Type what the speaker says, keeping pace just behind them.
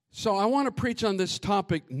So I want to preach on this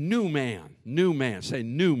topic, new man. New man. Say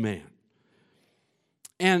new man.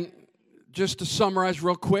 And just to summarize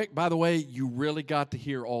real quick, by the way, you really got to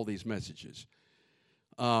hear all these messages.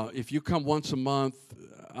 If you come once a month,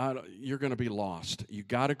 you're going to be lost. You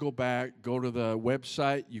got to go back, go to the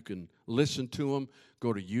website. You can listen to them.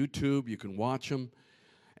 Go to YouTube. You can watch them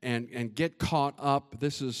and get caught up.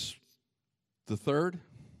 This is the third.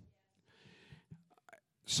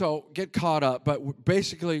 So get caught up. But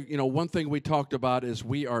basically, one thing we talked about is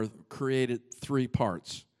we are created three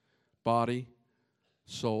parts: body,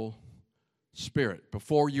 soul, spirit.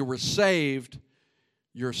 Before you were saved,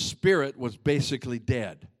 your spirit was basically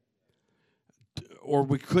dead. Or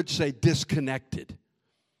we could say disconnected.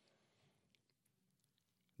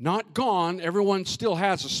 Not gone. Everyone still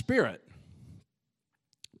has a spirit.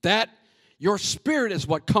 Your spirit is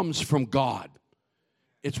what comes from God.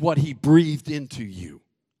 It's what He breathed into you.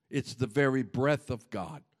 It's the very breath of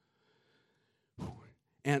God.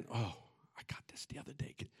 And, I got this the other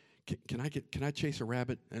day. Can I chase a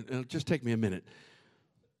rabbit? It'll just take me a minute.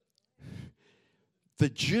 The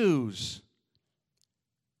Jews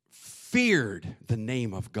feared the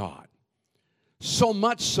name of God. So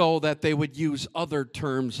much so that they would use other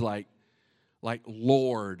terms like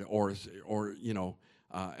Lord or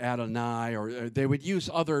Adonai, or they would use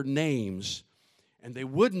other names, and they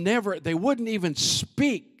wouldn't even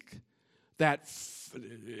speak that.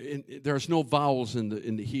 There's no vowels in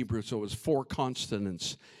the Hebrew, so it was 4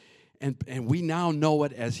 consonants, and we now know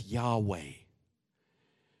it as Yahweh.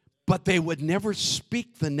 But they would never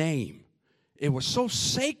speak the name. It was so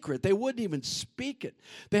sacred, they wouldn't even speak it.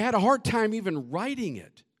 They had a hard time even writing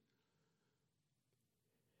it.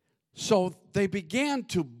 So they began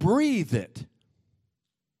to breathe it.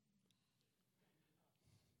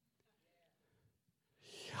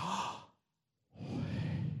 Yahweh.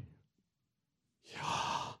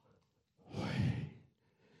 Yahweh.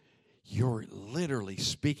 You're literally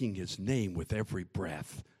speaking His name with every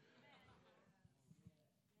breath.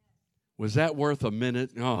 Was that worth a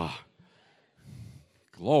minute? Oh,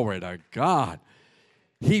 glory to God.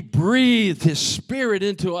 He breathed His Spirit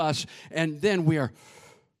into us, and then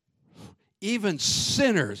even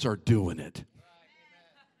sinners are doing it.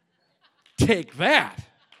 Take that.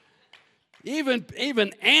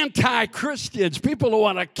 Even anti-Christians, people who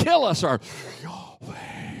want to kill us, are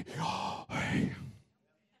Yahweh, Yahweh.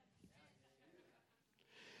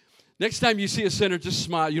 Next time you see a sinner, just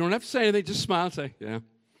smile. You don't have to say anything, just smile and say, yeah.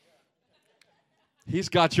 He's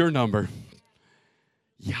got your number.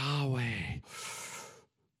 Yahweh.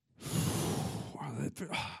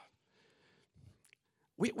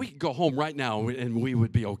 We could go home right now and we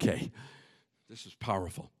would be okay. This is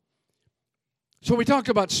powerful. So we talked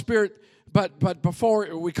about spirit, but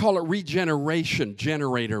before we call it regeneration,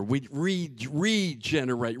 generator. We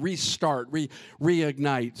regenerate, restart,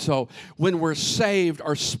 reignite. So when we're saved,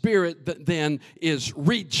 our spirit then is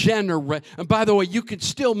regenerate. And by the way, you can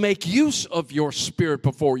still make use of your spirit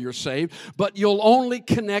before you're saved, but you'll only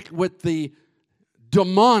connect with the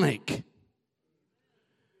demonic.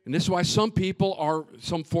 And this is why some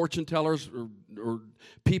fortune tellers or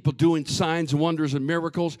people doing signs, wonders, and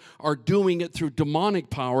miracles are doing it through demonic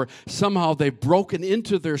power. Somehow they've broken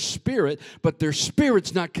into their spirit, but their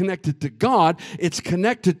spirit's not connected to God. It's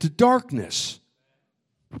connected to darkness.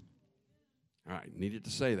 All right, needed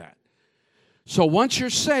to say that. So once you're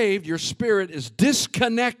saved, your spirit is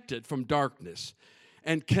disconnected from darkness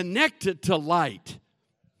and connected to light.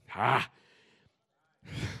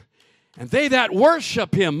 And they that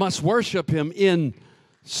worship Him must worship Him in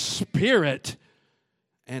spirit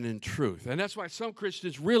and in truth. And that's why some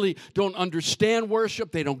Christians really don't understand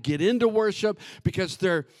worship. They don't get into worship because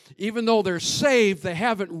even though they're saved, they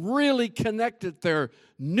haven't really connected their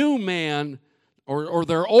new man or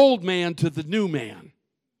their old man to the new man.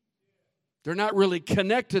 They're not really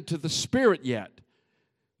connected to the Spirit yet.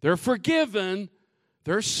 They're forgiven.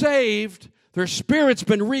 They're saved. Their spirit's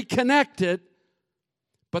been reconnected.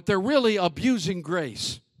 But they're really abusing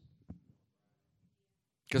grace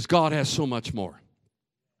because God has so much more.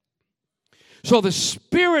 So the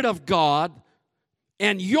Spirit of God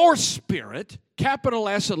and your spirit, capital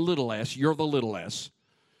S and little s, you're the little s,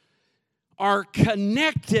 are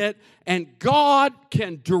connected, and God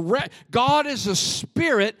can direct. God is a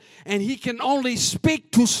spirit, and He can only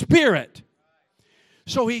speak to spirit.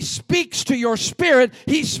 So He speaks to your spirit.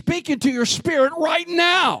 He's speaking to your spirit right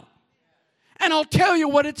now. And I'll tell you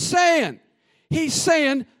what it's saying. He's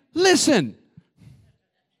saying, listen.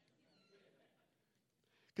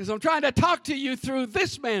 Because I'm trying to talk to you through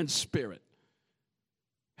this man's spirit.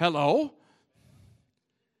 Hello?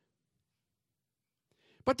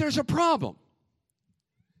 But there's a problem.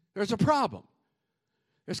 There's a problem.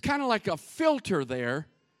 There's kind of like a filter there,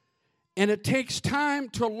 and it takes time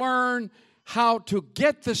to learn how to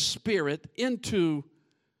get the Spirit into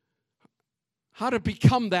how to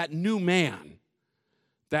become that new man,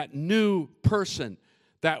 that new person,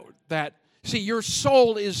 that see, your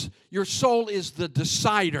soul is the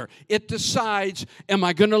decider. It decides, am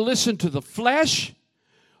I going to listen to the flesh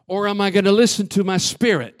or am I going to listen to my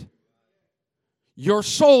spirit? Your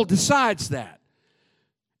soul decides that.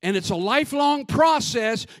 And it's a lifelong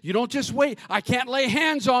process. You don't just wait. I can't lay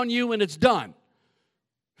hands on you and it's done.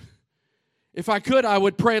 If I could, I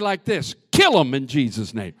would pray like this: kill them in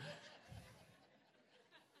Jesus' name.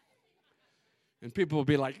 And people will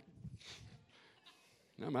be like,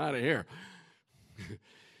 I'm out of here.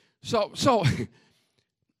 So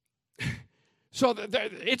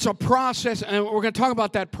it's a process, and we're going to talk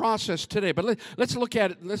about that process today. But let's look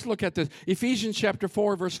at it. Let's look at this. Ephesians chapter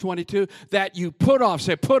 4, verse 22, that you put off.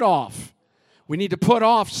 Say, put off. We need to put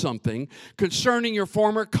off something concerning your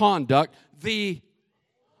former conduct. The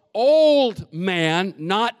old man,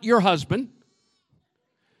 not your husband.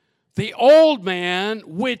 The old man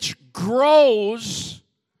which grows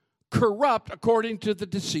corrupt according to the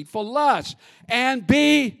deceitful lust, and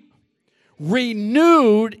be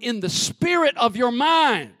renewed in the spirit of your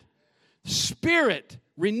mind. Spirit,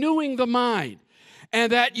 renewing the mind.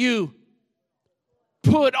 And that you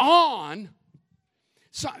put on.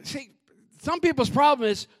 See, some people's problem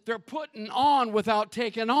is they're putting on without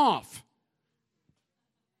taking off.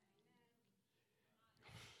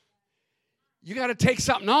 You got to take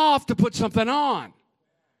something off to put something on.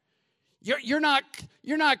 You're not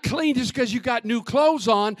clean just because you got new clothes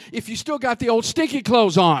on if you still got the old stinky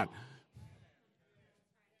clothes on.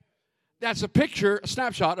 That's a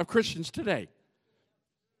snapshot of Christians today.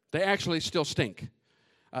 They actually still stink.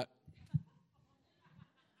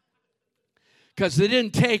 Because they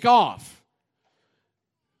didn't take off.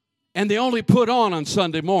 And they only put on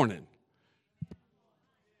Sunday morning.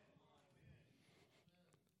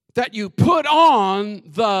 That you put on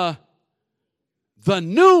the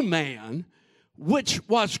new man, which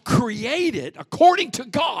was created according to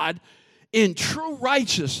God in true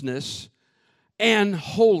righteousness and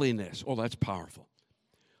holiness. Oh, that's powerful.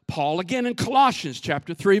 Paul again in Colossians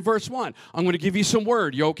chapter 3, verse 1. I'm going to give you some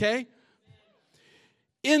word. You okay?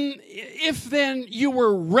 If then you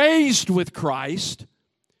were raised with Christ,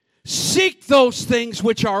 seek those things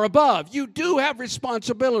which are above. You do have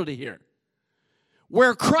responsibility here.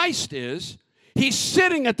 Where Christ is, he's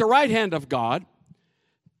sitting at the right hand of God.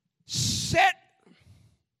 Set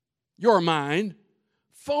your mind,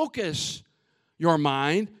 focus your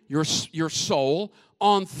mind, your soul,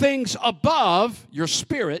 on things above, your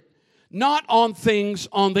spirit, not on things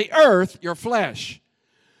on the earth, your flesh.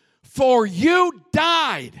 For you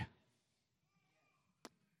died,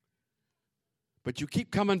 but you keep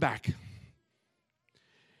coming back.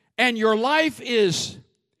 And your life is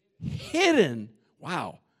hidden,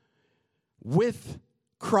 with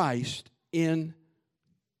Christ in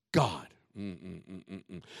God.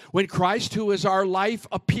 When Christ, who is our life,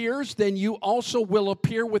 appears, then you also will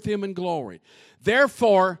appear with him in glory.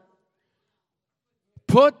 Therefore,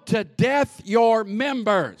 put to death your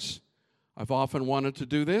members. I've often wanted to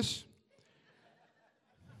do this.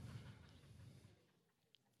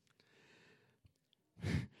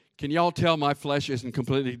 Can y'all tell my flesh isn't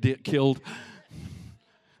completely killed?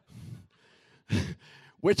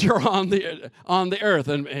 Which are on the earth.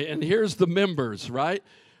 And here's the members, right?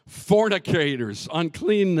 Fornicators,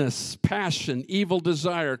 uncleanness, passion, evil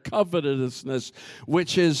desire, covetousness,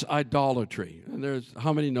 which is idolatry. And there's,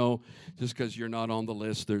 how many know, just because you're not on the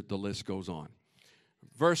list, the list goes on.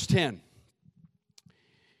 Verse 10.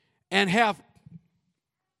 And have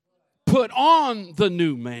put on the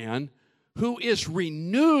new man, who is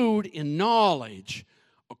renewed in knowledge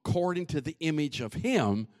according to the image of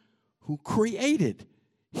him who created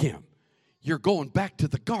him. You're going back to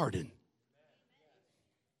the garden.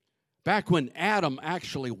 Back when Adam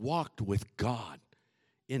actually walked with God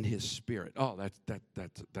in his spirit. Oh,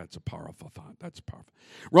 that's a powerful thought. That's powerful.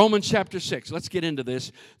 Romans chapter 6. Let's get into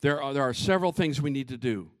this. There are several things we need to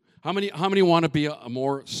do. How many want to be a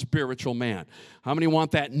more spiritual man? How many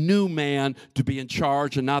want that new man to be in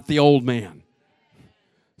charge and not the old man?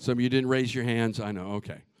 Some of you didn't raise your hands. I know.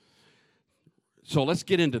 Okay. So let's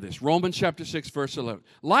get into this. Romans chapter 6, verse 11.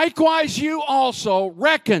 Likewise, you also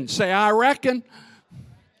reckon. Say, I reckon.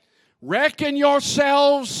 Reckon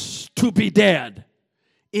yourselves to be dead,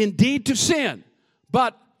 indeed to sin,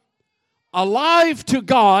 but alive to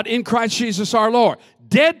God in Christ Jesus our Lord.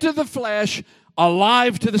 Dead to the flesh,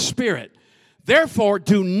 alive to the spirit. Therefore,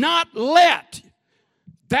 do not let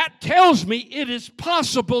That tells me it is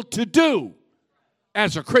possible to do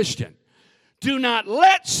as a Christian. Do not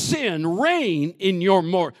let sin reign in your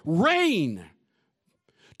reign.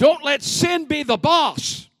 Don't let sin be the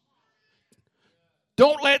boss.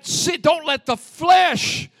 Don't let the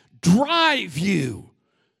flesh drive you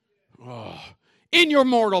in your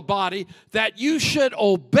mortal body, that you should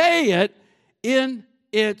obey it in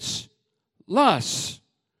its lusts.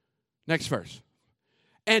 Next verse.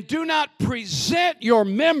 And do not present your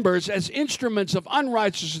members as instruments of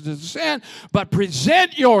unrighteousness to sin, but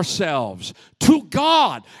present yourselves to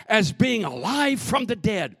God as being alive from the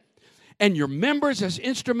dead, and your members as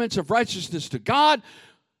instruments of righteousness to God.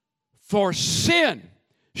 For sin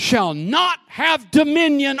shall not have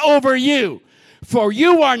dominion over you. For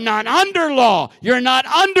you are not under law. You're not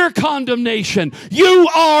under condemnation. You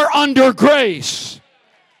are under grace.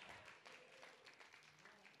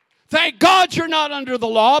 Thank God you're not under the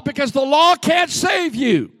law, because the law can't save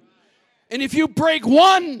you. And if you break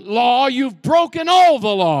one law, you've broken all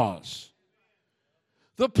the laws.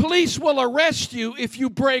 The police will arrest you if you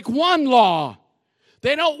break one law.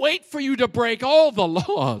 They don't wait for you to break all the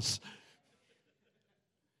laws.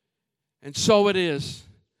 And so it is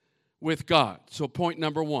with God. So point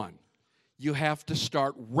number one, you have to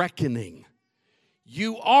start reckoning.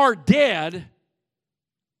 You are dead,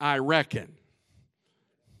 I reckon.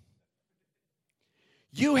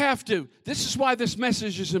 You have to, this is why this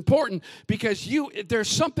message is important, because there's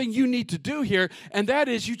something you need to do here, and that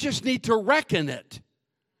is you just need to reckon it.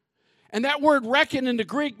 And that word reckon in the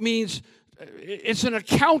Greek means, it's an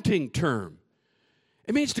accounting term.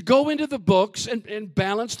 It means to go into the books and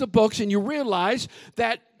balance the books, and you realize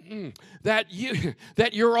that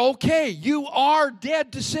you're okay. You are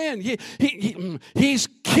dead to sin. He's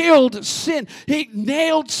killed sin. He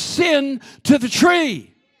nailed sin to the tree.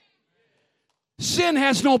 Sin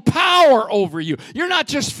has no power over you. You're not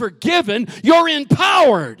just forgiven, you're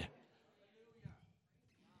empowered.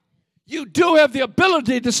 You do have the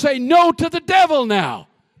ability to say no to the devil now.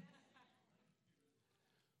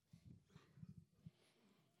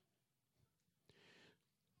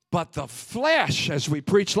 But the flesh, as we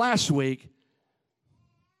preached last week,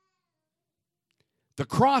 the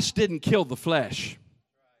cross didn't kill the flesh.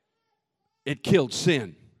 It killed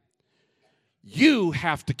sin. You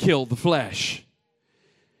have to kill the flesh.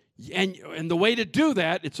 And the way to do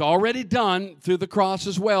that, it's already done through the cross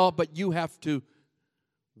as well, but you have to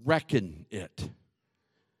reckon it.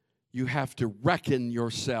 You have to reckon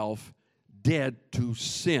yourself dead to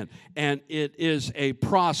sin. And it is a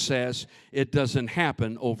process. It doesn't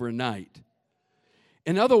happen overnight.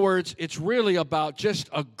 In other words, it's really about just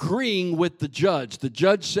agreeing with the judge. The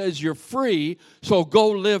judge says you're free, so go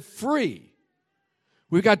live free.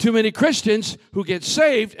 We've got too many Christians who get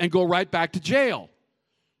saved and go right back to jail.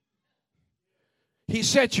 He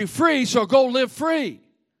set you free, so go live free.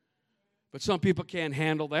 But some people can't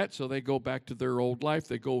handle that, so they go back to their old life.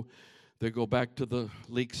 They go back to the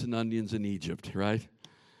leeks and onions in Egypt, right?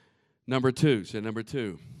 Number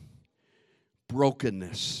two,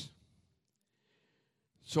 brokenness.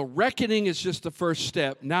 So reckoning is just the first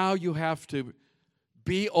step. Now you have to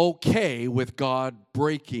be okay with God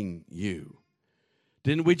breaking you.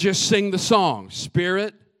 Didn't we just sing the song,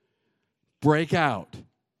 Spirit, break out?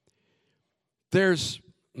 There's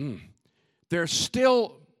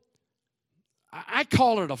still, I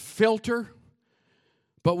call it a filter,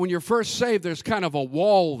 but when you're first saved, there's kind of a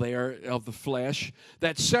wall there of the flesh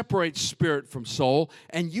that separates spirit from soul,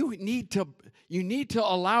 and you need to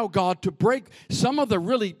allow God to break. Some of the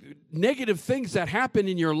really negative things that happen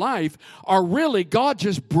in your life are really God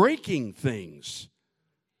just breaking things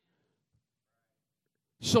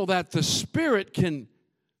so that the Spirit can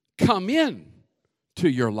come in to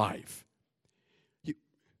your life.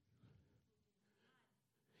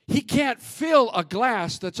 He can't fill a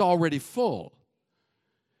glass that's already full.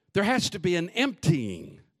 There has to be an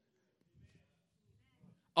emptying,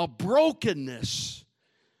 a brokenness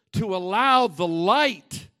to allow the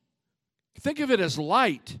light, think of it as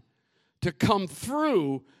light, to come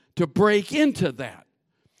through to break into that.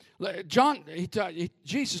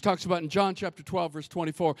 Jesus talks about in John chapter 12, verse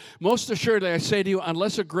 24, most assuredly I say to you,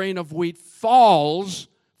 unless a grain of wheat falls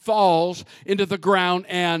into the ground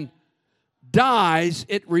and dies,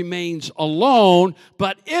 it remains alone,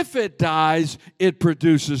 but if it dies, it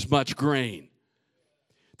produces much grain.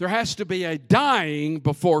 There has to be a dying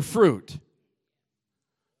before fruit.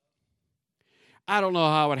 I don't know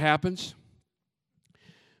how it happens,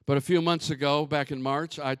 but a few months ago, back in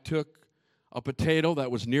March, I took a potato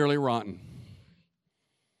that was nearly rotten.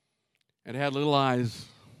 It had little eyes.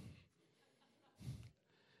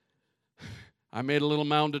 I made a little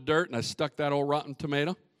mound of dirt, and I stuck that old rotten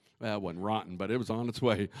tomato. Well, it wasn't rotten, but it was on its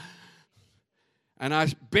way. And I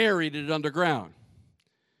buried it underground.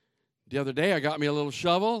 The other day, I got me a little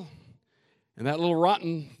shovel, and that little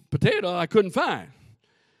rotten potato I couldn't find.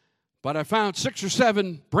 But I found 6 or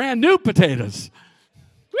 7 brand new potatoes.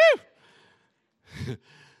 Woo!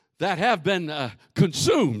 That have been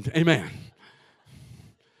consumed. Amen.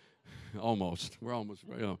 Almost. We're almost.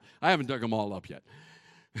 I haven't dug them all up yet.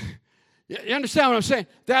 You understand what I'm saying?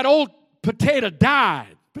 That old potato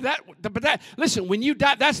died. But that, listen, when you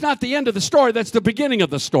die, that's not the end of the story. That's the beginning of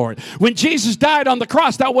the story. When Jesus died on the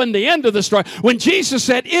cross, that wasn't the end of the story. When Jesus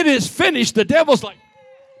said, "It is finished," the devil's like,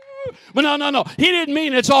 but no. He didn't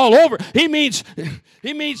mean it's all over. He means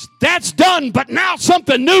that's done, but now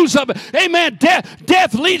something new's of it. Amen.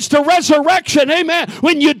 Death leads to resurrection. Amen.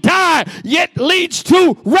 When you die, it leads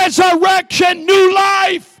to resurrection, new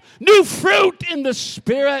life, new fruit in the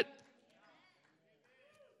Spirit.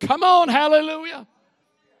 Come on, hallelujah.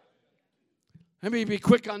 Let me be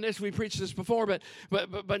quick on this. We preached this before,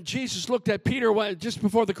 but Jesus looked at Peter just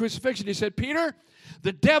before the crucifixion. He said, "Peter,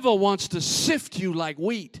 the devil wants to sift you like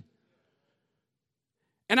wheat."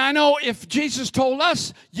 And I know if Jesus told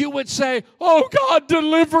us, you would say, "Oh, God,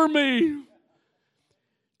 deliver me."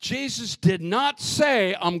 Jesus did not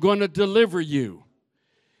say, "I'm going to deliver you."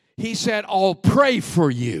 He said, "I'll pray for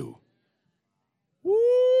you."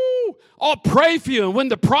 Woo! I'll pray for you. And when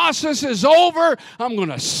the process is over, I'm going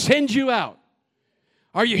to send you out.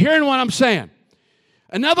 Are you hearing what I'm saying?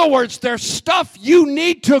 In other words, there's stuff you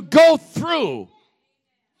need to go through.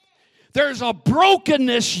 There's a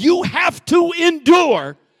brokenness you have to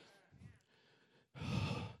endure.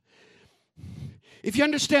 If you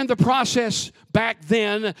understand the process back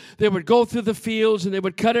then, they would go through the fields and they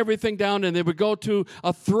would cut everything down and they would go to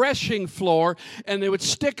a threshing floor and they would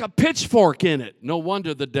stick a pitchfork in it. No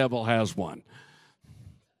wonder the devil has one.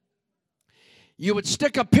 You would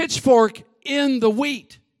stick a pitchfork in the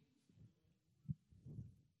wheat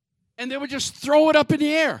and they would just throw it up in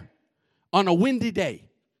the air on a windy day.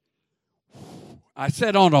 I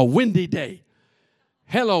said on a windy day.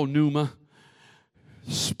 Hello, Pneuma.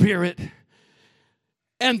 Spirit.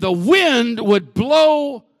 And the wind would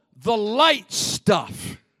blow the light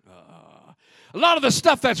stuff. A lot of the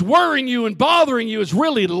stuff that's worrying you and bothering you is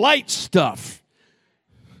really light stuff.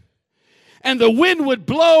 And the wind would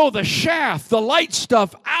blow the chaff, the light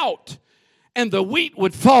stuff out, and the wheat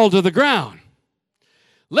would fall to the ground.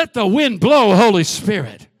 Let the wind blow, Holy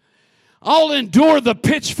Spirit. I'll endure the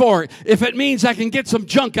pitchfork if it means I can get some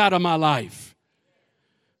junk out of my life.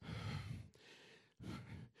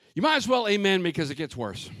 You might as well amen me because it gets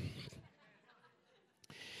worse.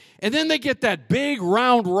 And then they get that big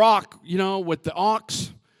round rock, with the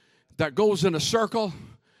ox that goes in a circle,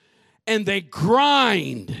 and they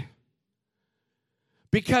grind.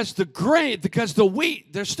 Because the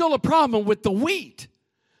wheat, there's still a problem with the wheat.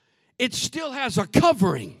 It still has a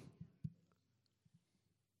covering.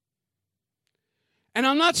 And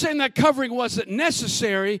I'm not saying that covering wasn't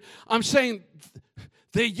necessary. I'm saying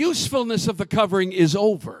the usefulness of the covering is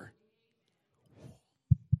over.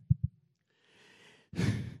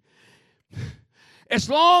 As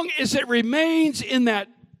long as it remains in that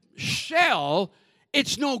shell,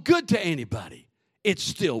 it's no good to anybody. It's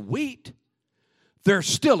still wheat. They're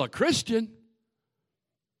still a Christian.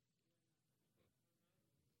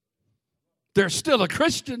 They're still a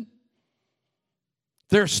Christian.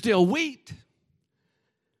 They're still wheat.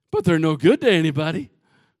 But they're no good to anybody.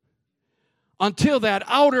 Until that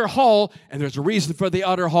outer hull, and there's a reason for the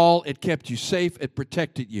outer hull, it kept you safe, it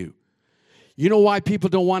protected you. You know why people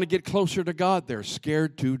don't want to get closer to God? They're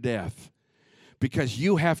scared to death. Because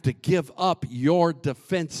you have to give up your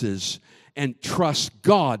defenses and trust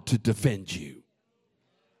God to defend you.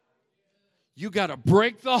 You got to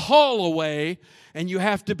break the hull away, and you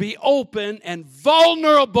have to be open and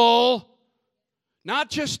vulnerable.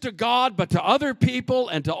 Not just to God, but to other people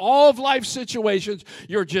and to all of life's situations.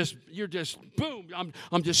 You're just boom.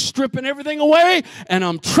 I'm just stripping everything away, and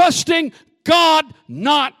I'm trusting God,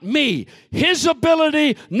 not me. His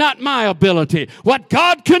ability, not my ability. What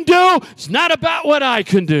God can do is not about what I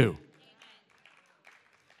can do.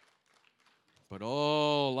 But a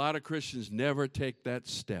lot of Christians never take that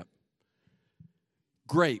step.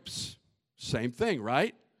 Grapes, same thing,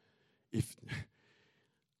 right?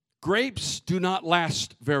 Grapes do not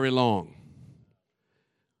last very long.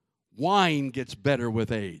 Wine gets better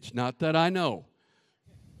with age. Not that I know.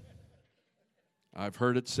 I've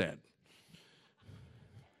heard it said.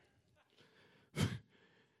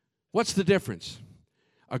 What's the difference?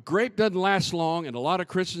 A grape doesn't last long, and a lot of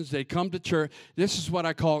Christians, they come to church. This is what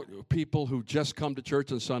I call people who just come to church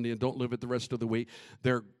on Sunday and don't live it the rest of the week.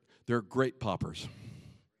 They're grape poppers.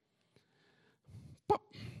 Pop.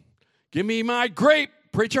 Give me my grape,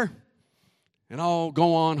 preacher. And I'll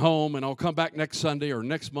go on home, and I'll come back next Sunday or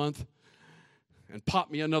next month and pop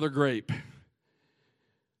me another grape.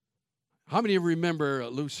 How many of you remember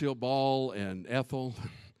Lucille Ball and Ethel?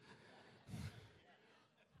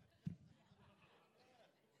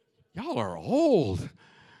 Y'all are old.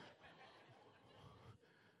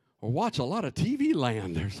 Or watch a lot of TV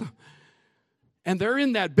land. And they're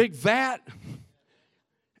in that big vat,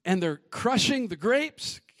 and they're crushing the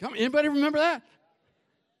grapes. Anybody remember that?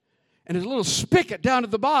 And there's a little spigot down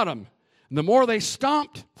at the bottom. And the more they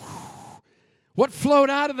stomped, what flowed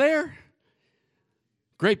out of there?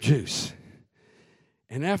 Grape juice.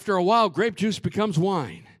 And after a while, grape juice becomes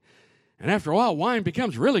wine. And after a while, wine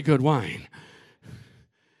becomes really good wine.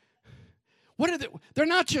 They're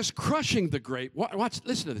not just crushing the grape.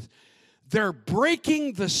 Listen to this. They're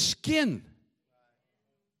breaking the skin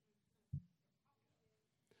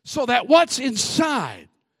so that what's inside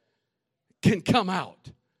can come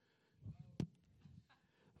out.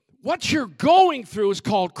 What you're going through is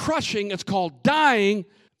called crushing. It's called dying.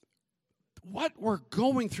 What we're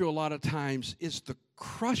going through a lot of times is the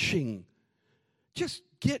crushing. Just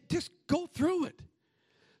go through it.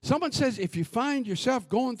 Someone says if you find yourself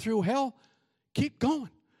going through hell, keep going.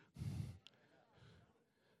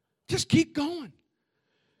 Just keep going.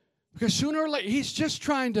 Because sooner or later, he's just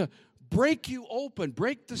trying to break you open,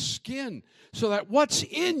 break the skin, so that what's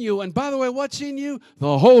in you, and by the way, what's in you?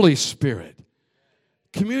 The Holy Spirit.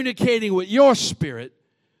 Communicating with your spirit.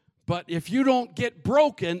 But if you don't get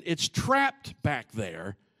broken, it's trapped back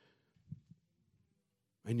there.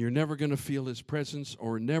 And you're never going to feel His presence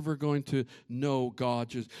or never going to know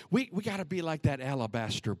God. We got to be like that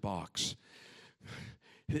alabaster box.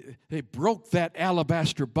 They broke that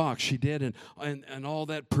alabaster box, she did, and all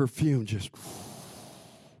that perfume just...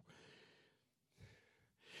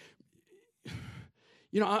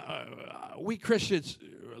 we Christians,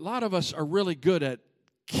 a lot of us are really good at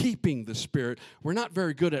keeping the Spirit. We're not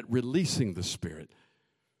very good at releasing the Spirit.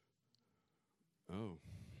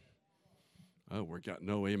 Oh, we got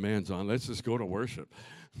no amens on. Let's just go to worship.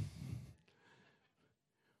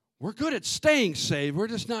 We're good at staying saved. We're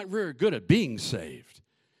just not very good at being saved.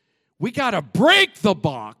 We got to break the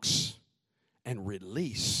box and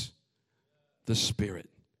release the Spirit.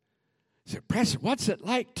 I said, Pastor, what's it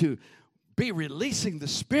like to be releasing the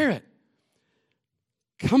Spirit?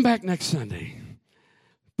 Come back next Sunday.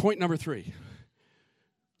 Point number 3.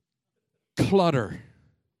 Clutter.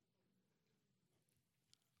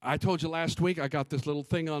 I told you last week I got this little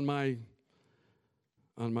thing on my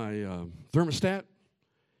thermostat.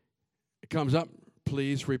 It comes up,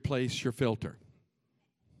 please replace your filter.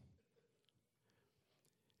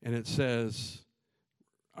 And it says,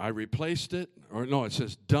 I replaced it. Or no, it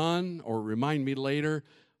says done or remind me later.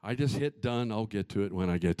 I just hit done. I'll get to it when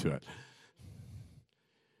I get to it.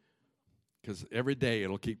 Because every day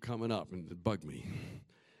it'll keep coming up and bug me.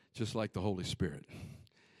 Just like the Holy Spirit.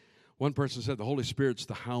 One person said the Holy Spirit's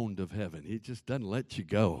the hound of heaven. He just doesn't let you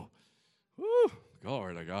go. Woo,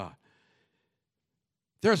 glory to God.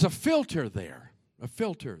 There's a filter there.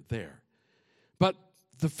 But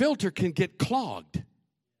the filter can get clogged.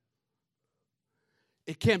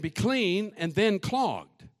 It can be clean and then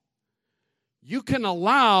clogged. You can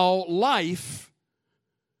allow life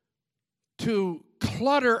to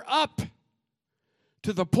clutter up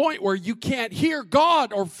to the point where you can't hear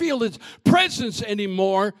God or feel His presence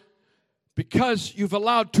anymore because you've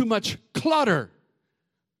allowed too much clutter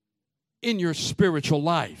in your spiritual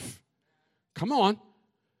life. Come on.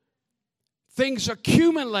 Things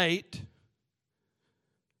accumulate.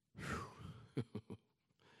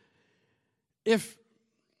 If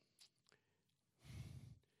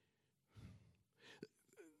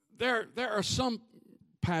there are some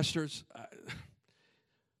pastors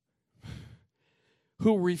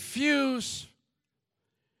who refuse,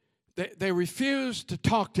 they refuse to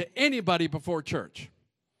talk to anybody before church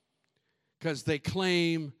because they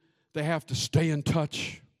claim they have to stay in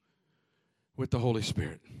touch with the Holy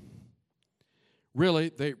Spirit. Really,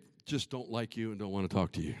 they just don't like you and don't want to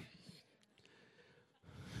talk to you.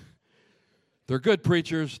 They're good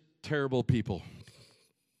preachers, terrible people.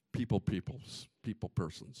 People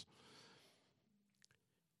persons.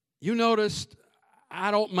 You noticed,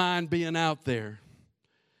 I don't mind being out there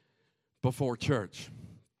before church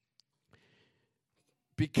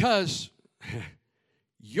because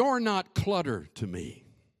you're not clutter to me.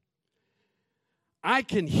 I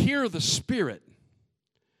can hear the Spirit.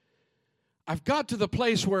 I've got to the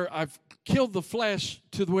place where I've killed the flesh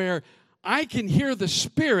to where I can hear the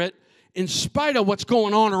Spirit in spite of what's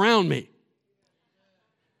going on around me.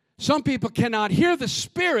 Some people cannot hear the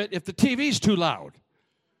Spirit if the TV's too loud.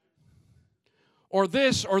 Or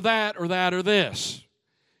this, or that, or that, or this.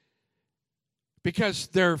 Because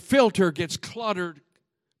their filter gets cluttered,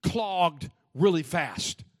 clogged really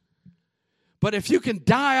fast. But if you can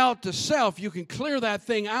die out to self, you can clear that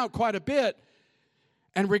thing out quite a bit.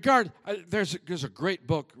 And there's a great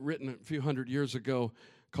book written a few hundred years ago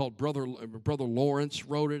called Brother Lawrence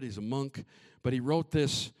wrote it. He's a monk. But he wrote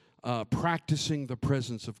this, Practicing the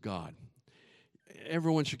Presence of God.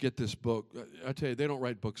 Everyone should get this book. I tell you, they don't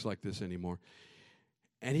write books like this anymore.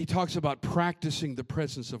 And he talks about practicing the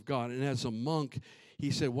presence of God. And as a monk,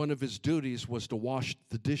 he said one of his duties was to wash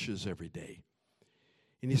the dishes every day.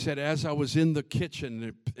 And he said, as I was in the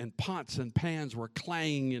kitchen and pots and pans were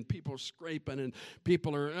clanging and people scraping and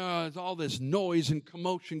people are, all this noise and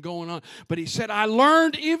commotion going on. But he said, I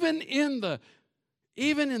learned even in the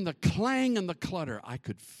clang and the clutter, I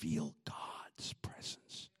could feel God's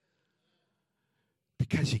presence.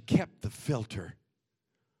 Because he kept the filter.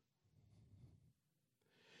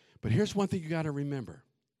 But here's one thing you got to remember.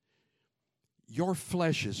 Your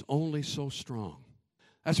flesh is only so strong.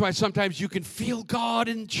 That's why sometimes you can feel God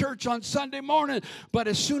in church on Sunday morning, but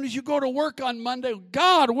as soon as you go to work on Monday,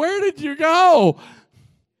 God, where did you go?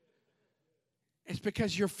 It's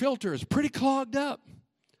because your filter is pretty clogged up.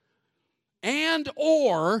 And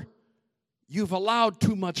or you've allowed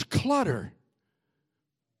too much clutter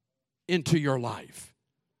into your life.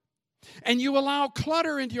 And you allow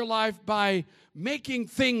clutter into your life by making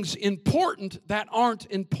things important that aren't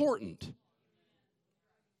important.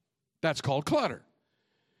 That's called clutter.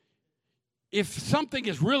 If something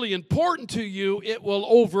is really important to you, it will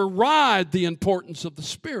override the importance of the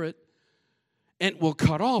Spirit and will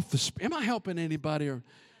cut off the Spirit. Am I helping anybody? Or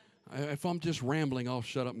if I'm just rambling, I'll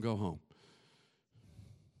shut up and go home.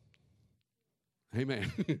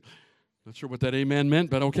 Amen. Not sure what that amen meant,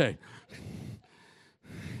 but okay.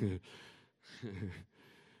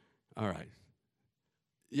 All right.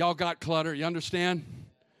 Y'all got clutter, you understand?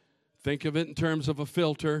 Think of it in terms of a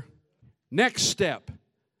filter. Next step,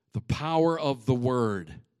 the power of the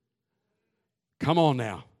Word. Come on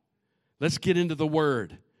now. Let's get into the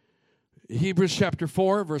Word. Hebrews chapter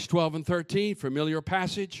 4, verse 12 and 13, familiar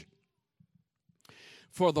passage.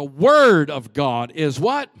 For the Word of God is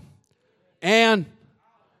what? And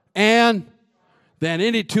than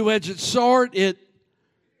any two-edged sword, it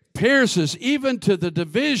pierces even to the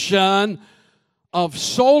division of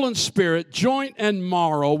soul and spirit, joint and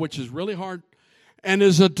marrow, which is really hard, and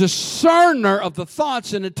is a discerner of the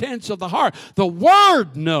thoughts and intents of the heart. The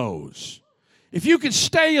Word knows. If you can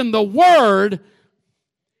stay in the Word,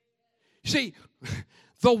 see,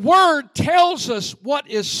 the Word tells us what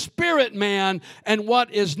is spirit man and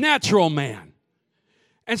what is natural man.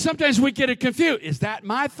 And sometimes we get it confused. Is that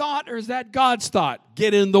my thought or is that God's thought?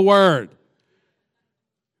 Get in the Word.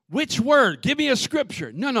 Which Word? Give me a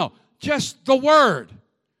scripture. No, just the Word.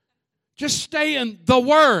 Just stay in the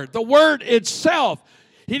Word itself.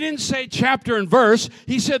 He didn't say chapter and verse.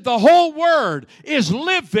 He said the whole Word is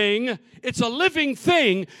living. It's a living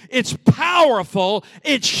thing. It's powerful.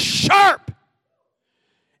 It's sharp.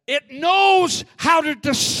 It knows how to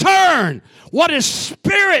discern what is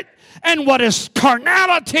spirit and what is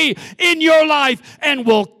carnality in your life, and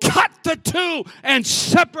will cut the two and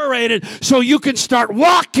separate it so you can start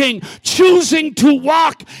walking, choosing to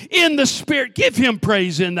walk in the Spirit. Give Him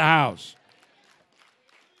praise in the house.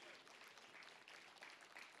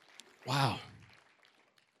 Wow.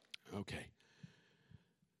 Okay.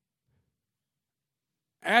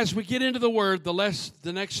 As we get into the Word, the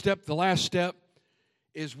next step, the last step,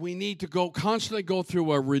 is we need to constantly go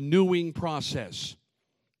through a renewing process.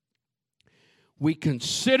 We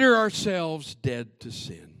consider ourselves dead to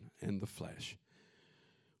sin and the flesh.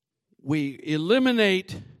 We're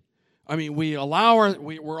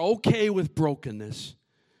okay with brokenness.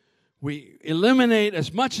 We eliminate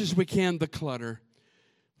as much as we can the clutter.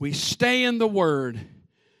 We stay in the Word,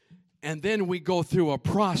 and then we go through a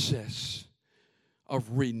process of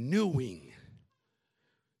renewing,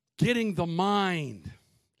 getting the mind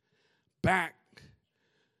back.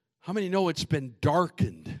 How many know it's been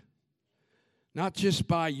darkened? Not just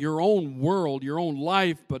by your own world, your own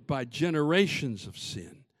life, but by generations of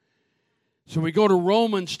sin. So we go to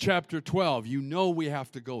Romans chapter 12. You know we have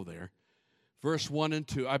to go there. Verse 1 and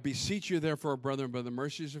 2. I beseech you, therefore, brethren, by the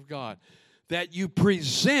mercies of God, that you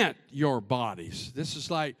present your bodies. This is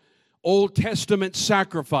like Old Testament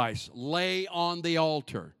sacrifice. Lay on the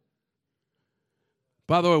altar.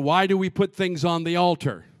 By the way, why do we put things on the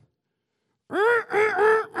altar?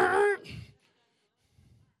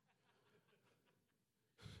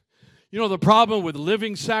 You know the problem with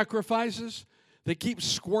living sacrifices? They keep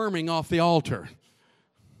squirming off the altar.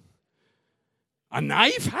 A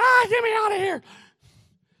knife? Get me out of here.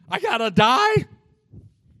 I gotta die?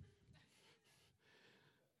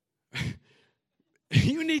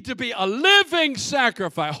 You need to be a living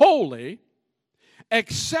sacrifice, holy,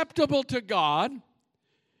 acceptable to God,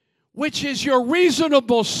 which is your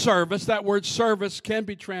reasonable service. That word service can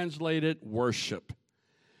be translated worship.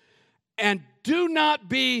 And do not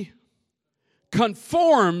be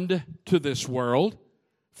conformed to this world,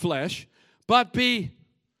 flesh, but be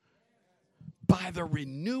by the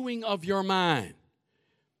renewing of your mind.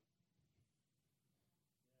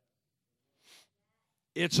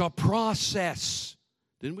 It's a process.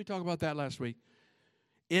 Didn't we talk about that last week?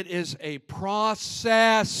 It is a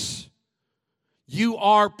process. You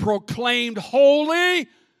are proclaimed holy.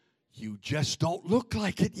 You just don't look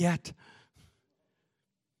like it yet.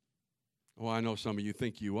 Oh, I know some of you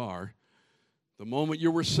think you are. The moment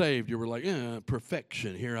you were saved, you were like,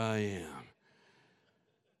 perfection, here I am.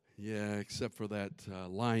 Yeah, except for that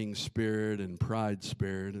lying spirit and pride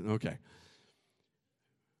spirit. Okay.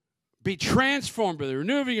 Be transformed by the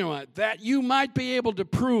renewing of your mind, that you might be able to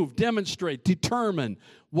prove, demonstrate, determine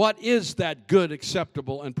what is that good,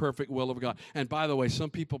 acceptable, and perfect will of God. And by the way, some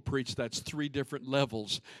people preach that's 3 different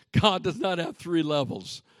levels. God does not have 3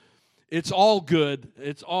 levels. It's all good,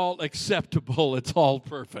 it's all acceptable, it's all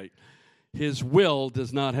perfect. His will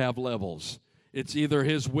does not have levels. It's either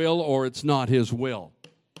His will or it's not His will.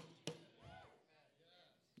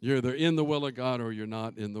 You're either in the will of God or you're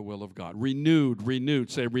not in the will of God. Renewed.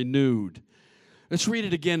 Say renewed. Let's read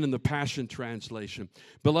it again in the Passion Translation.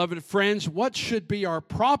 Beloved friends, what should be our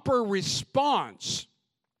proper response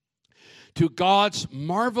to God's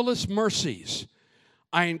marvelous mercies?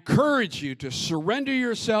 I encourage you to surrender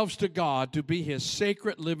yourselves to God to be His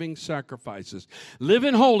sacred living sacrifices. Live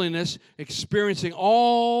in holiness, experiencing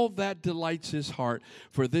all that delights His heart,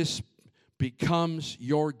 for this becomes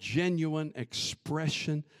your genuine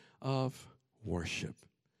expression of worship.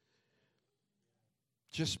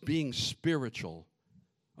 Just being spiritual,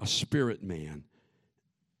 a spirit man,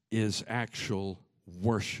 is actual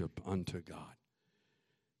worship unto God.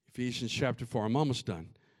 Ephesians chapter 4, I'm almost done.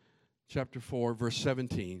 Chapter 4, verse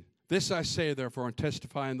 17. This I say, therefore, and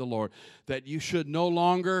testify in the Lord, that you should no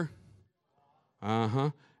longer,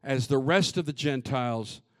 as the rest of the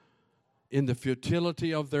Gentiles, in the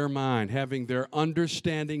futility of their mind, having their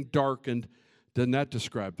understanding darkened. Doesn't that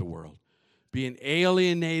describe the world? Being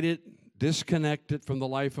alienated, disconnected from the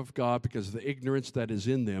life of God because of the ignorance that is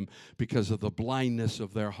in them, because of the blindness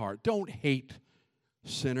of their heart. Don't hate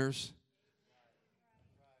sinners.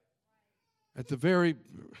 At the very,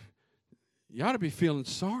 you ought to be feeling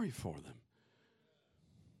sorry for them.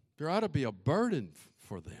 There ought to be a burden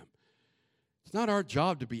for them. It's not our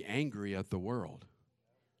job to be angry at the world.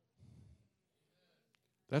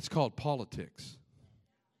 That's called politics.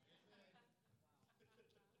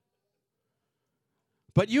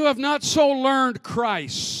 But you have not so learned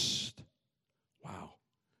Christ. Wow.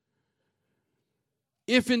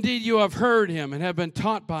 If indeed you have heard Him and have been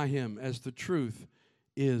taught by Him, as the truth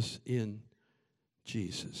is in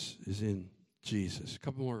Jesus. A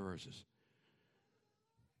couple more verses.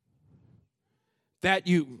 That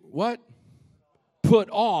you, what? Put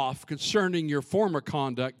off concerning your former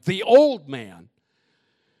conduct, the old man,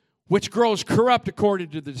 which grows corrupt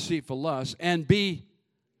according to the deceitful lust, and be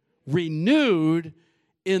renewed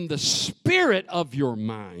in the spirit of your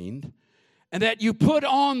mind, and that you put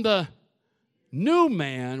on the new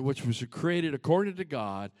man, which was created according to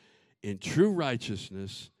God, in true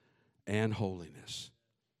righteousness and holiness.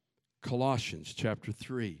 Colossians chapter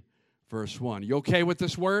 3, verse 1. You okay with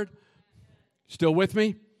this word? Still with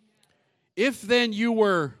me? If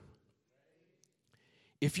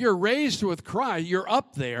you're raised with Christ, you're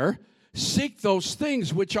up there, seek those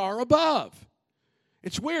things which are above.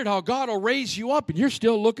 It's weird how God will raise you up and you're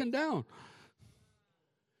still looking down.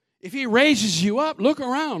 If He raises you up, look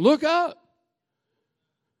around, look up.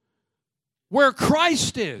 Where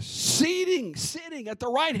Christ is, sitting at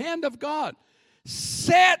the right hand of God.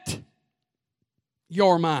 Set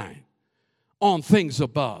your mind on things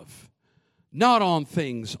above, not on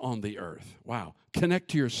things on the earth. Wow. Connect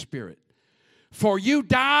to your spirit. For you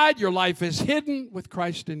died, your life is hidden with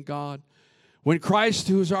Christ in God. When Christ,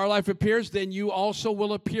 who is our life, appears, then you also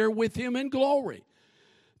will appear with Him in glory.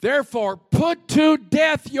 Therefore, put to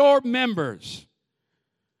death your members.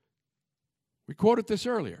 We quoted this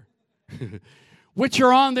earlier. Which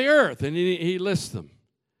are on the earth. And he lists them.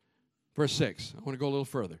 Verse 6. I want to go a little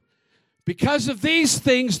further. Because of these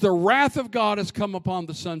things, the wrath of God has come upon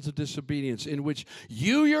the sons of disobedience, in which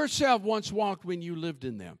you yourself once walked when you lived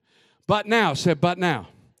in them. But now, said, but now,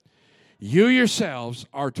 you yourselves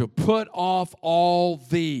are to put off all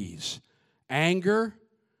these: anger,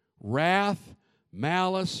 wrath,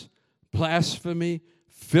 malice, blasphemy,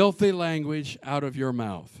 filthy language out of your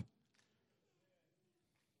mouth.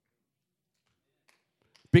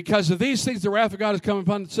 Because of these things, the wrath of God is coming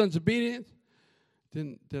upon the sons of obedience.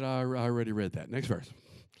 I already read that? Next verse.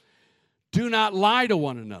 Do not lie to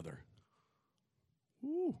one another.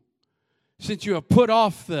 Ooh. Since you have put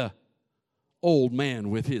off the old man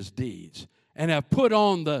with his deeds, and have put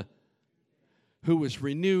on the who was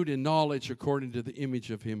renewed in knowledge according to the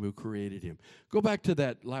image of him who created him. Go back to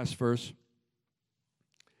that last verse.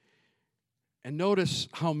 And notice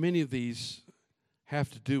how many of these have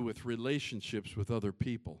to do with relationships with other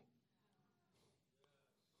people.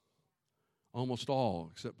 Almost all,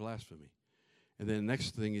 except blasphemy. And then the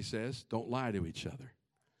next thing he says, don't lie to each other.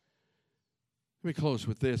 Let me close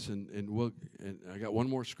with this, and I got one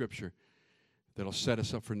more scripture that'll set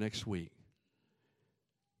us up for next week.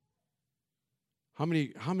 How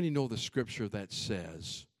many know the scripture that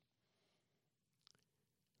says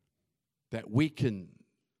that we can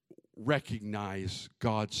recognize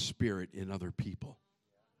God's Spirit in other people?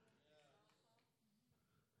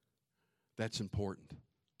 That's important.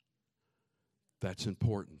 That's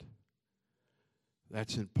important.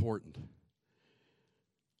 That's important.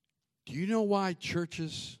 Do you know why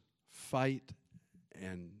churches fight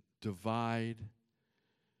and divide?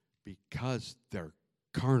 Because they're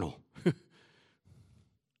carnal.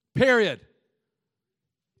 Period.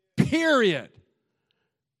 Period.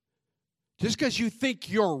 Just because you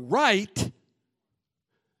think you're right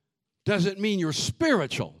doesn't mean you're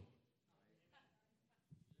spiritual.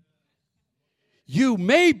 You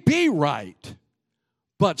may be right,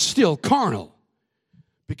 but still carnal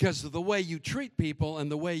because of the way you treat people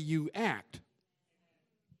and the way you act.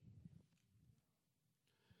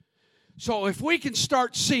 So if we can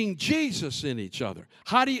start seeing Jesus in each other,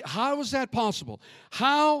 how is that possible?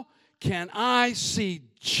 How can I see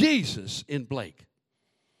Jesus in Blake?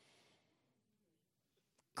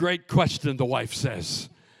 Great question, the wife says.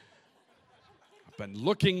 I've been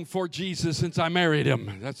looking for Jesus since I married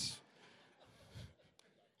him. That's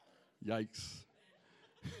yikes.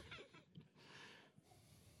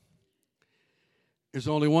 There's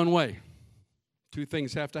only one way. Two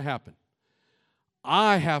things have to happen.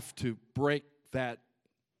 I have to break that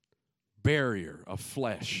barrier of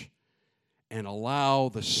flesh and allow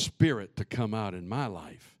the Spirit to come out in my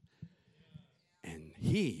life. And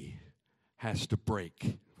he has to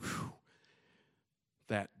break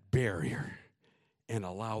that barrier and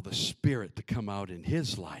allow the Spirit to come out in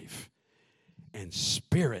his life. And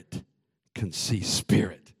Spirit can see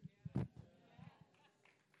Spirit.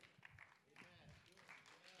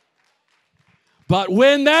 But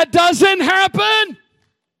when that doesn't happen,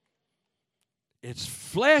 it's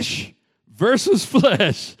flesh versus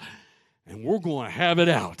flesh. And we're going to have it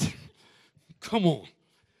out. Come on.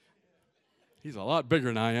 He's a lot bigger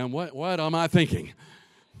than I am. What am I thinking?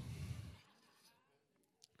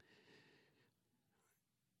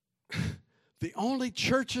 The only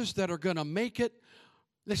churches that are going to make it,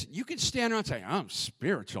 listen, you can stand around and say, I'm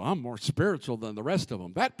spiritual. I'm more spiritual than the rest of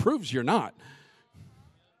them. That proves you're not.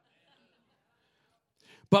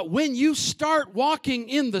 But when you start walking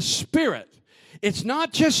in the Spirit, it's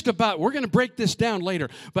not just about, we're going to break this down later,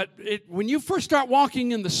 but when you first start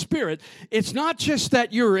walking in the Spirit, it's not just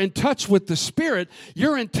that you're in touch with the Spirit,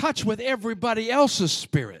 you're in touch with everybody else's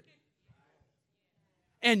spirit.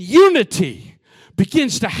 And unity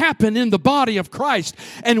begins to happen in the body of Christ.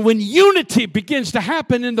 And when unity begins to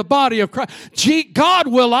happen in the body of Christ, God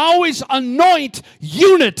will always anoint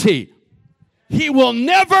unity. He will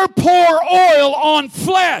never pour oil on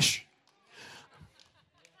flesh.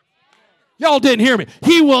 Y'all didn't hear me.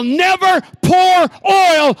 He will never pour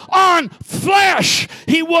oil on flesh.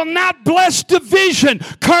 He will not bless division,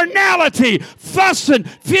 carnality, fussing,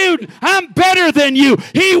 feud. I'm better than you.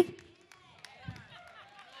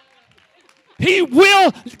 He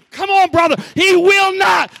will, come on, brother. He will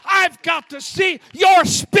not. I've got to see your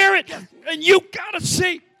spirit, and you got to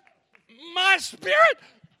see my spirit.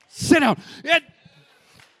 Sit down.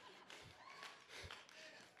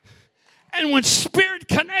 And when spirit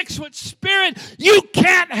connects with spirit, you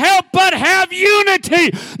can't help but have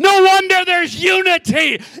unity. No wonder there's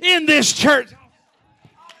unity in this church.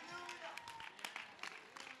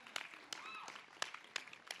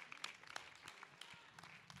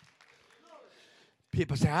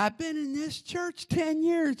 People say, I've been in this church 10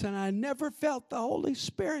 years and I never felt the Holy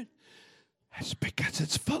Spirit. That's because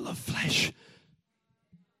it's full of flesh.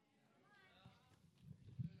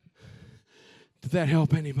 Did that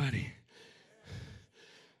help anybody?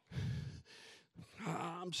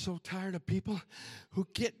 I'm so tired of people who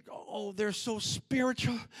get, oh, they're so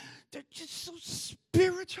spiritual. They're just so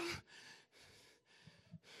spiritual.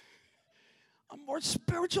 I'm more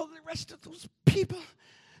spiritual than the rest of those people.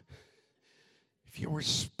 If you were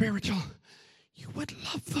spiritual, you would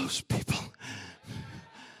love those people.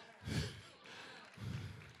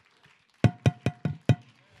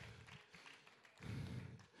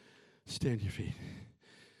 Stand to your feet.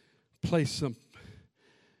 Play some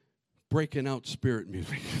breaking out spirit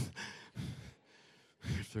music,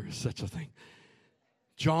 if there is such a thing.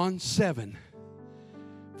 John 7,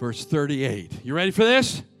 verse 38. You ready for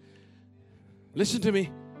this? Listen to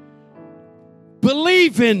me.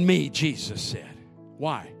 Believe in me, Jesus said.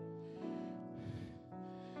 Why?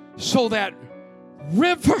 So that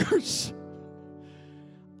rivers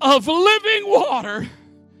of living water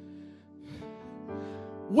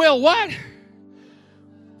will what?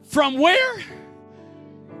 From where?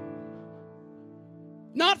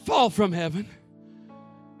 Not fall from heaven.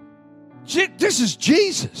 This is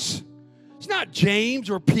Jesus. It's not James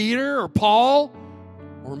or Peter or Paul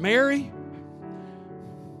or Mary.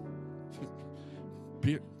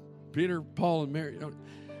 Peter, Paul, and Mary.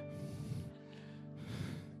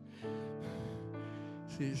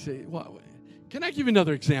 See, what? Can I give you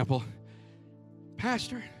another example?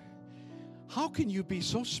 Pastor, how can you be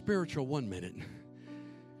so spiritual one minute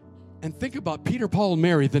and think about Peter, Paul, and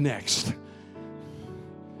Mary the next?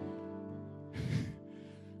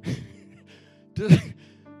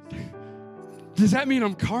 Does that mean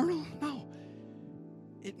I'm carnal? No.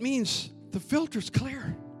 It means the filter's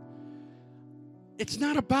clear. It's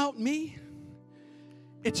not about me.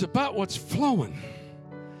 It's about what's flowing.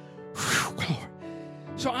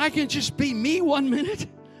 So I can just be me one minute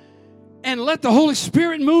and let the Holy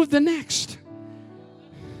Spirit move the next.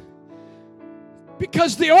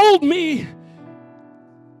 Because the old me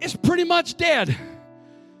is pretty much dead.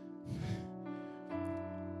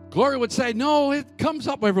 Gloria would say, no, it comes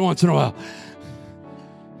up every once in a while.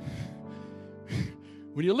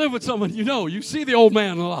 When you live with someone, you see the old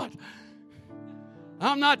man a lot.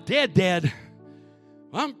 I'm not dead.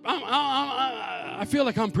 I feel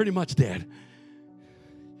like I'm pretty much dead.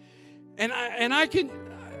 And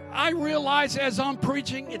I realize as I'm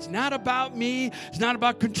preaching, it's not about me. It's not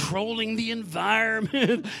about controlling the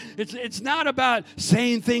environment. It's not about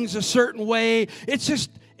saying things a certain way. It's just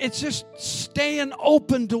staying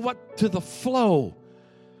open to the flow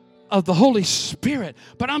of the Holy Spirit.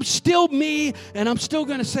 But I'm still me, and I'm still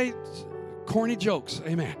going to say corny jokes.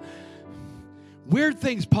 Amen. Weird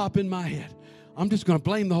things pop in my head. I'm just going to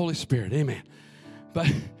blame the Holy Spirit. Amen. But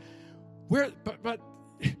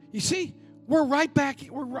you see, we're right back.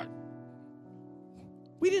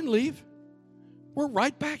 We didn't leave. We're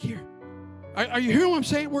right back here. Are you hearing what I'm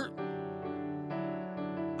saying?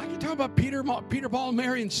 I can talk about Peter, Paul, and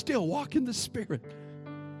Mary and still walk in the Spirit.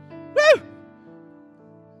 Woo!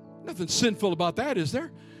 Nothing sinful about that, is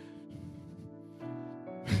there?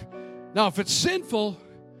 Now, if it's sinful,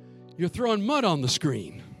 you're throwing mud on the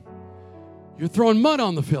screen. You're throwing mud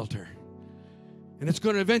on the filter. And it's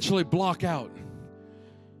going to eventually block out.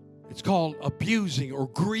 It's called abusing or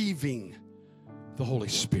grieving the Holy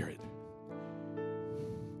Spirit.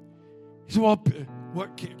 You say, well,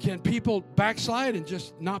 can people backslide and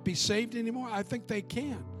just not be saved anymore? I think they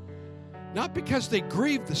can. Not because they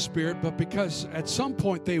grieve the Spirit, but because at some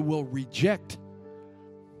point they will reject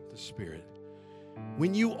the Spirit.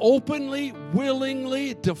 When you openly,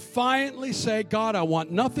 willingly, defiantly say, God, I want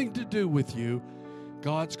nothing to do with you,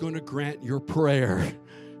 God's going to grant your prayer.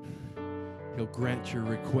 He'll grant your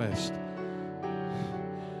request.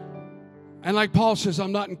 And like Paul says,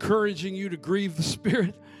 I'm not encouraging you to grieve the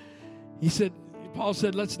Spirit. Paul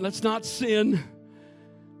said, let's not sin,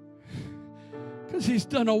 because he's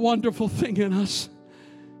done a wonderful thing in us.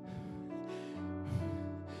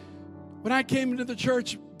 When I came into the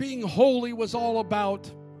church, being holy was all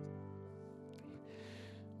about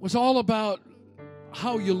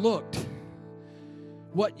how you looked,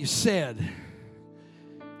 what you said,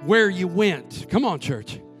 where you went. Come on,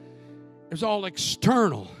 church. It was all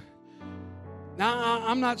external. Now,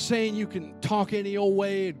 I'm not saying you can talk any old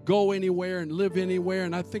way and go anywhere and live anywhere,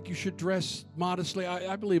 and I think you should dress modestly.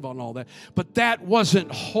 I believe on all that. But that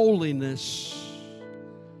wasn't holiness.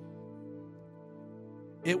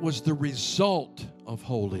 It was the result of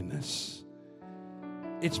holiness.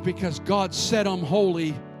 It's because God said I'm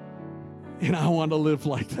holy, and I want to live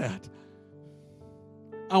like that.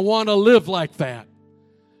 I want to live like that.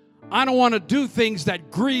 I don't want to do things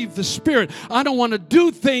that grieve the Spirit. I don't want to do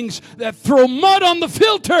things that throw mud on the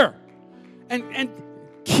filter and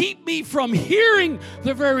keep me from hearing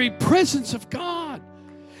the very presence of God.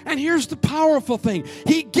 And here's the powerful thing.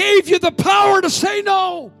 He gave you the power to say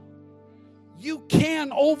no. You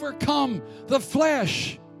can overcome the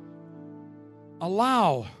flesh.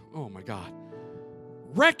 Allow, oh my God,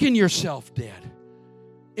 reckon yourself dead.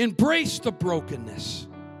 Embrace the brokenness.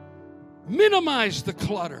 Minimize the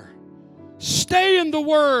clutter. Stay in the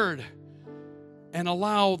Word. And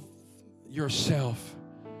allow yourself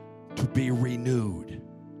to be renewed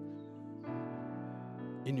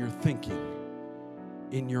in your thinking,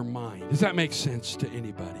 in your mind. Does that make sense to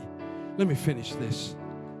anybody? Let me finish this.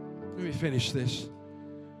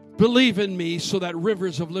 Believe in me so that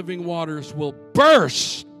rivers of living waters will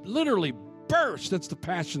burst, literally burst. That's the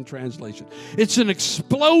Passion Translation. It's an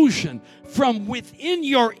explosion from within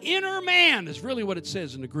your inner man, is really what it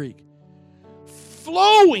says in the Greek.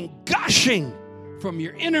 Flowing, gushing from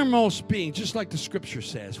your innermost being, just like the Scripture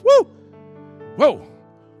says. Woo! Whoa!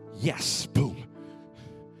 Yes, boom.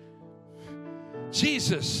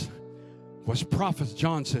 Jesus was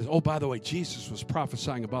John says, oh, by the way, Jesus was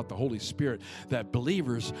prophesying about the Holy Spirit that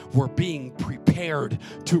believers were being prepared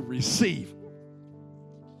to receive.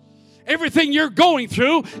 Everything you're going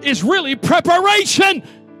through is really preparation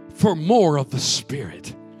for more of the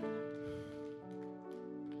Spirit.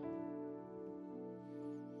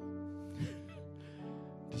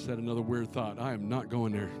 Just had another weird thought. I am not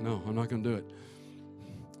going there. No, I'm not going to do it.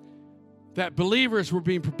 That believers were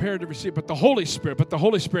being prepared to receive, but the Holy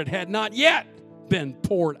Spirit had not yet been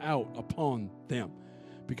poured out upon them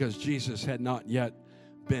because Jesus had not yet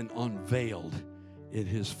been unveiled in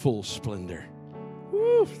his full splendor.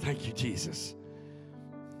 Woo, thank you, Jesus.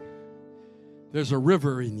 There's a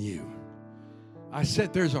river in you. I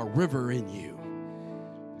said there's a river in you.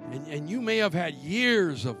 And you may have had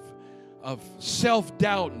years of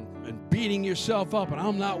self-doubt and beating yourself up, and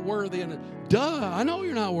I'm not worthy. And I know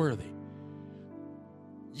you're not worthy.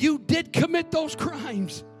 You did commit those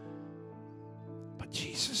crimes, but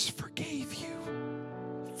Jesus forgave you.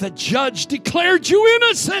 The judge declared you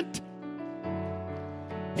innocent.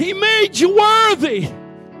 He made you worthy.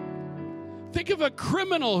 Think of a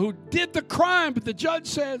criminal who did the crime, but the judge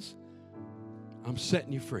says, I'm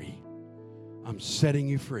setting you free. I'm setting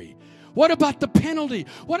you free. What about the penalty?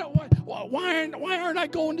 Why aren't I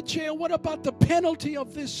going to jail? What about the penalty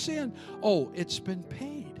of this sin? Oh, it's been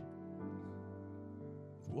paid.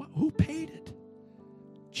 Who paid it?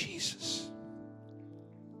 Jesus.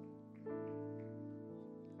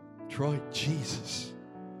 Troy, Jesus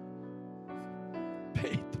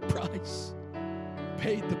paid the price,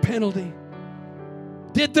 paid the penalty,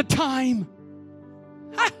 did the time,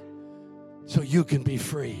 so you can be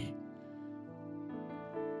free.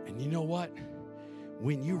 And you know what?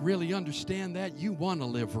 When you really understand that, you want to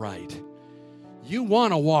live right. You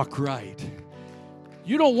want to walk right.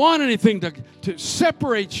 You don't want anything to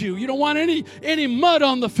separate you. You don't want any mud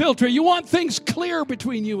on the filter. You want things clear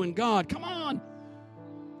between you and God. Come on.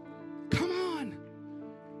 Come on.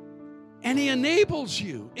 And He enables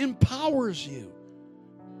you, empowers you.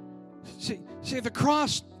 See, the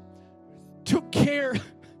cross took care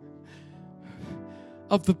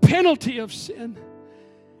of the penalty of sin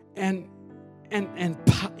and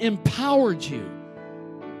empowered you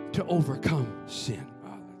to overcome sin.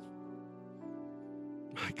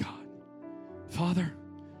 My God. Father,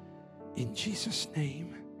 in Jesus'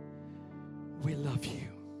 name, we love you.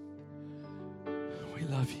 We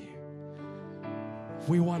love you.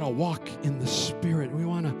 We want to walk in the Spirit. We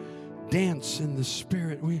want to dance in the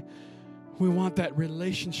Spirit. We want that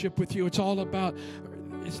relationship with you. It's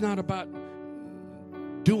not about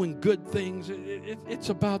doing good things. It's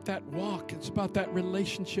about that walk. It's about that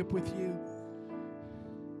relationship with you.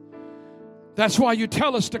 That's why you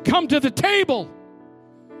tell us to come to the table.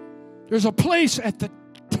 There's a place at the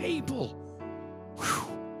table.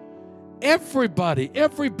 Whew. Everybody,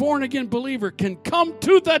 every born-again believer can come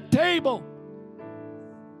to the table.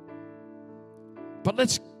 But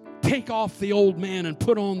let's take off the old man and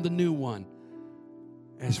put on the new one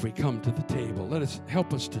as we come to the table.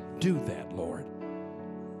 Help us to do that, Lord.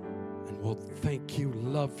 And we'll thank you,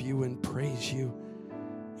 love you, and praise you.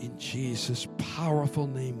 In Jesus' powerful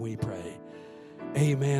name we pray. Amen.